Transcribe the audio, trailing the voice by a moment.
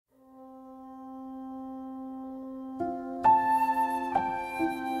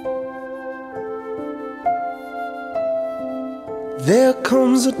There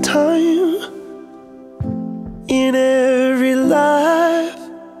comes a time in every life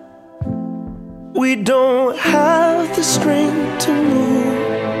we don't have the strength to move.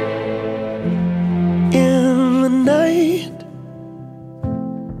 In the night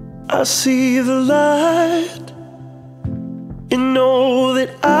I see the light and know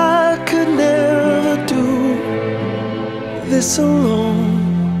that I could never do this alone.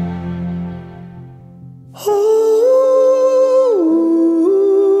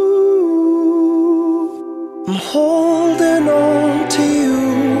 I'm holding on to you,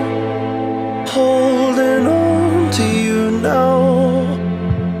 holding on to you now,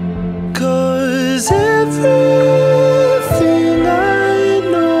 'cause everything I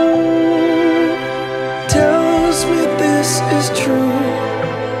know tells me this is true.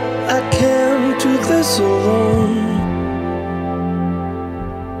 I can't do this alone.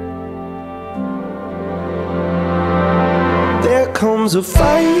 There comes a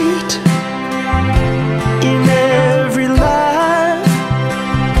fight in every life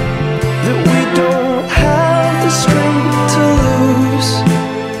that we don't have the strength to lose.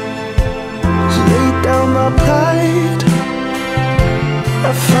 So lay down my pride,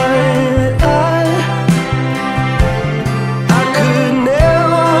 I find that I could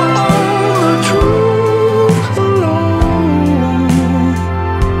never own the truth alone.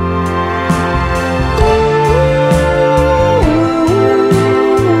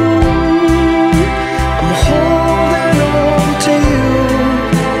 I'm holding on to you.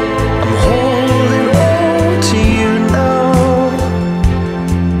 I'm holding on to you now,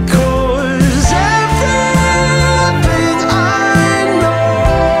 'cause everything I know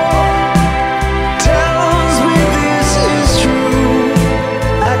tells me this is true.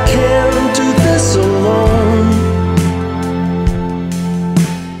 I can't do this alone.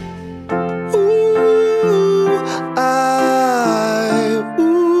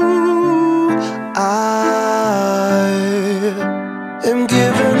 I am giving